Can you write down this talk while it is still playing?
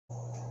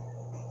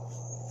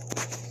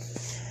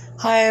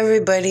Hi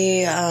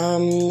everybody,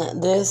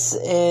 this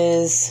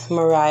is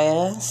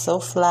Mariah, so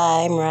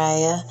fly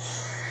Mariah,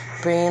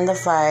 bringing the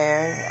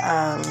fire.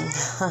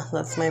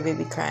 That's my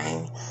baby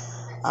crying.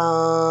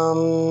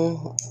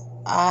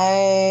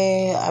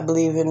 I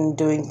believe in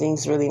doing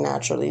things really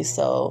naturally,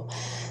 so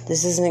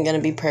this isn't going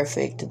to be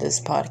perfect, this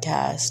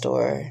podcast,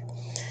 or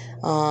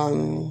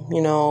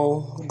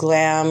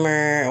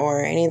glamour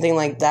or anything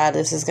like that.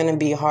 This is going to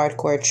be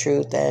hardcore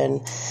truth.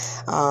 And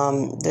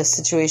the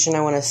situation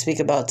I want to speak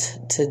about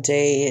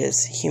today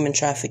is human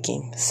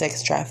trafficking,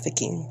 sex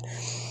trafficking.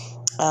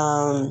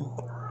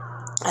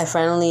 I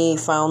finally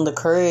found the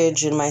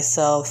courage in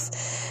myself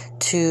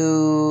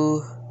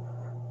to,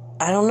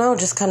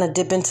 just kind of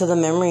dip into the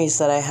memories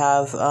that I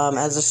have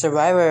as a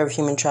survivor of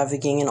human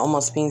trafficking and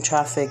almost being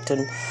trafficked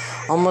and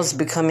almost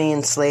becoming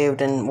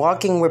enslaved and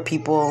walking where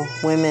people,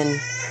 women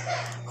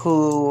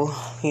who,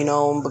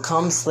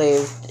 become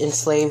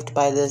enslaved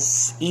by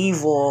this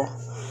evil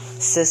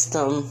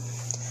system.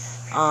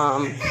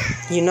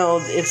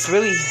 It's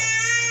really...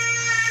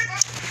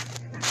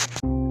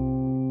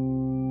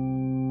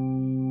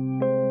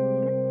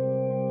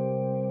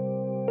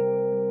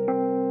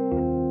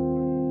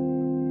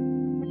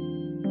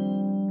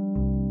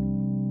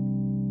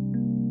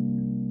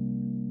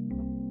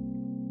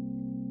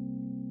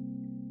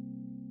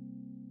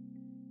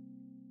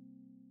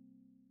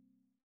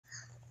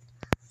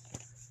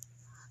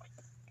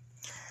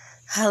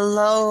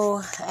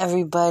 Hello,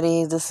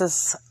 everybody. This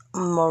is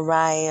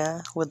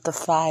Mariah with the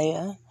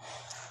fire.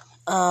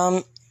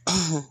 I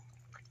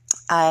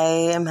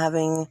am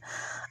having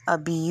a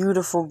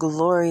beautiful,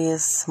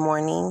 glorious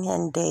morning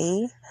and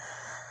day.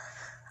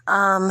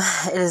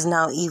 It is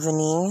now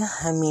evening.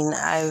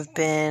 I've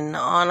been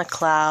on a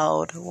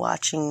cloud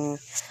watching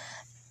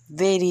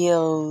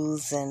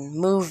videos and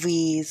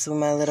movies with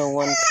my little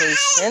one,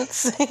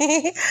 Patience.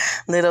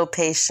 Little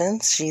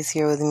Patience, she's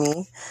here with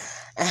me.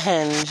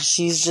 And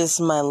she's just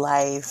my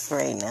life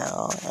right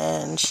now.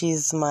 And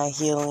she's my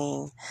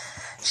healing.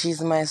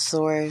 She's my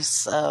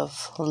source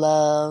of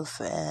love.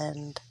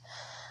 And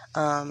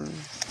I'm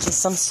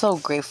so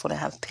grateful to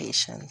have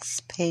patience.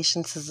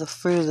 Patience is the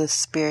fruit of the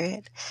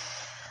Spirit.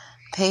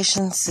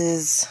 Patience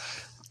is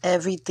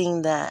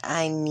everything that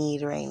I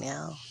need right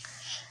now.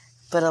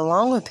 But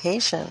along with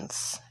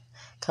patience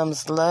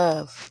comes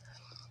love.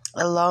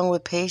 Along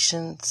with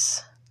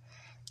patience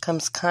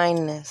comes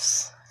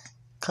kindness.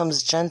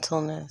 Comes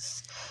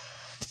gentleness,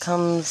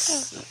 comes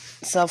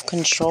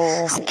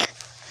self-control.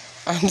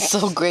 I'm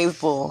so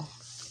grateful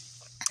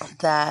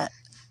that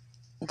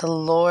the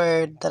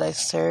Lord that I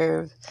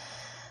serve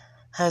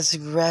has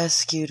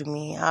rescued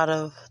me out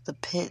of the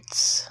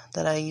pits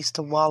that I used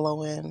to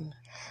wallow in,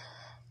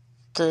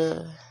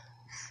 the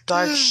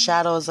dark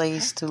shadows I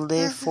used to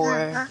live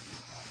for.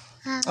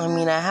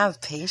 I have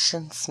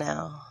patience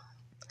now,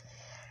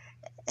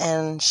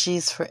 and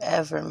she's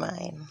forever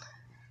mine.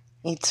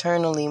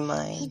 Eternally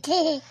mine.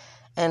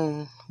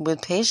 And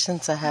with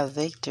patience I have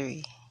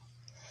victory.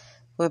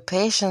 With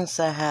patience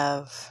I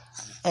have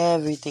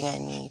everything I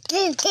need.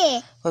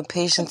 With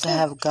patience I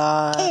have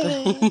God.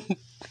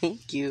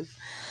 Thank you.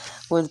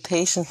 With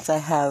patience I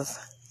have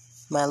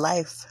my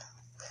life.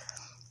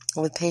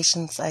 With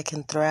patience I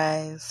can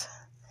thrive.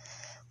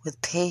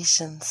 With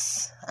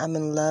patience I'm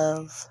in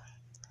love.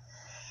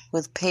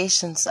 With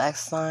patience I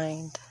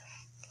find.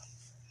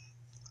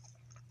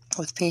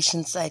 With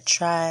patience I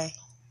try.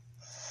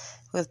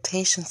 With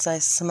patience, I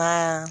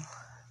smile,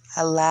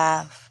 I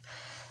laugh,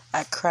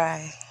 I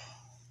cry.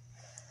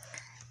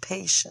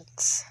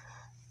 Patience.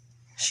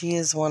 She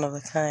is one of a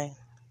kind.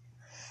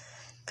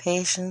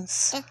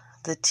 Patience,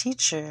 the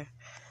teacher.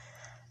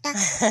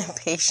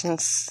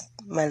 Patience,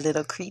 my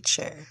little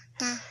creature.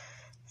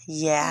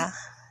 Yeah.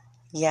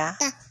 Da.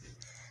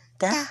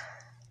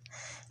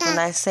 When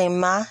I say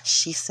ma,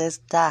 she says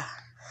da.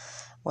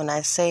 When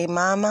I say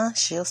mama,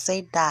 she'll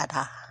say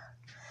dada.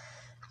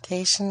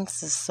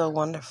 Patience is so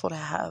wonderful to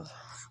have.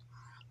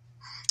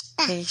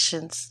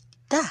 Patience.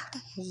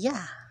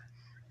 Yeah.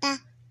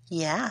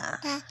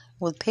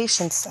 With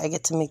patience, I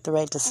get to make the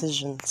right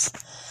decisions.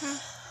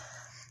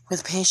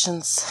 With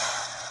patience,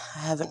 I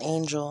have an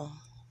angel,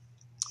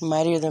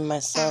 mightier than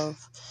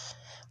myself.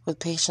 With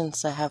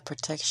patience, I have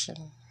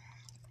protection.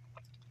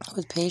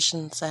 With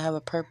patience, I have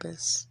a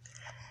purpose.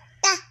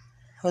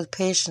 With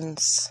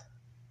patience,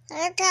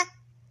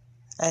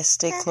 I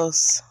stay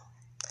close.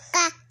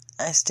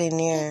 I stay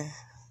near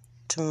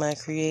to my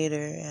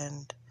Creator,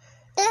 and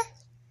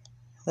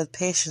with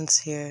patience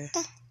here,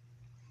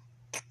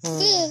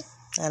 I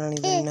don't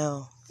even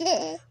know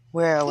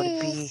where I would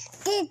be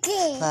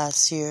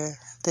last year,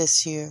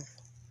 this year,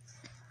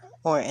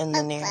 or in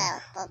the near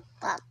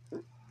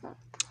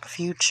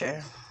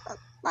future.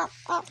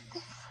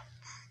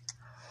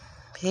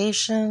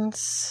 Patience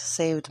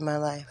saved my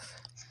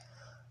life.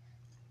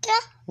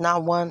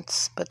 Not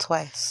once, but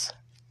twice.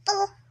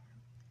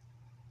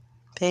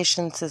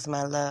 Patience is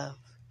my love.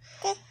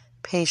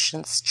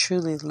 Patience,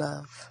 truly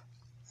love.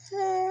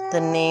 The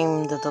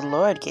name that the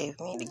Lord gave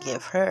me to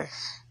give her.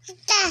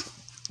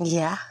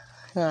 Yeah.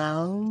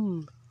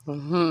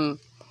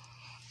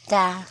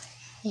 Da,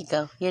 here you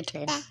go. Your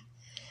turn.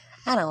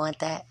 I don't want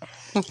that.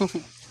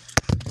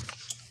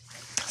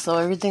 So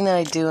everything that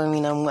I do,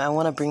 I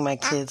want to bring my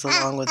kids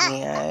along with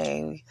me.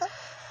 I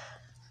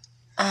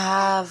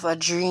have a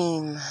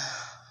dream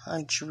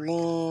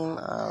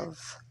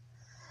of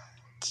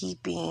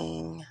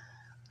keeping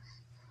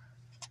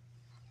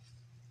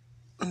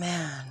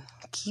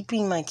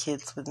my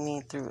kids with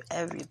me through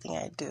everything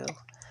I do.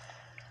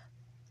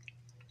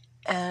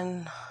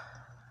 And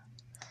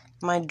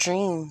my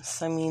dreams,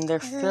 they're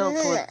filled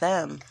with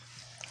them.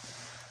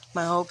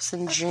 My hopes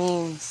and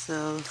dreams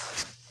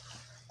of,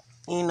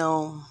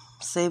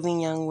 saving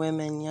young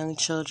women, young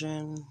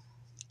children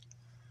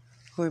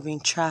who are being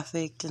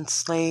trafficked,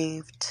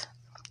 enslaved,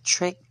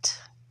 tricked,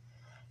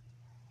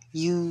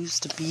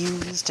 used,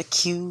 abused,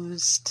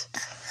 accused,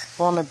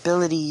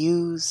 vulnerability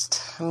used.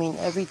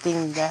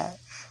 Everything that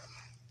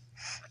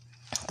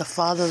the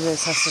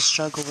fatherless has to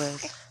struggle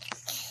with.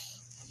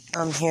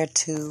 I'm here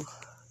to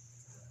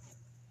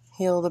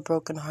heal the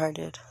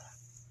brokenhearted.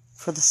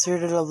 For the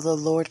Spirit of the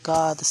Lord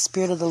God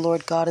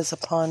is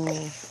upon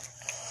me.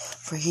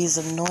 For He's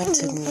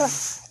anointed me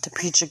to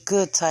preach a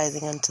good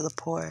tithing unto the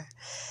poor,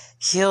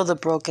 heal the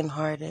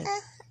brokenhearted,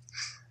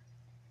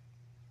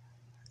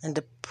 and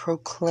to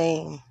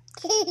proclaim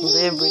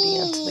liberty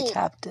unto the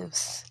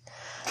captives.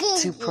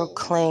 To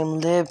proclaim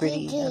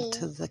liberty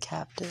unto the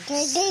captives.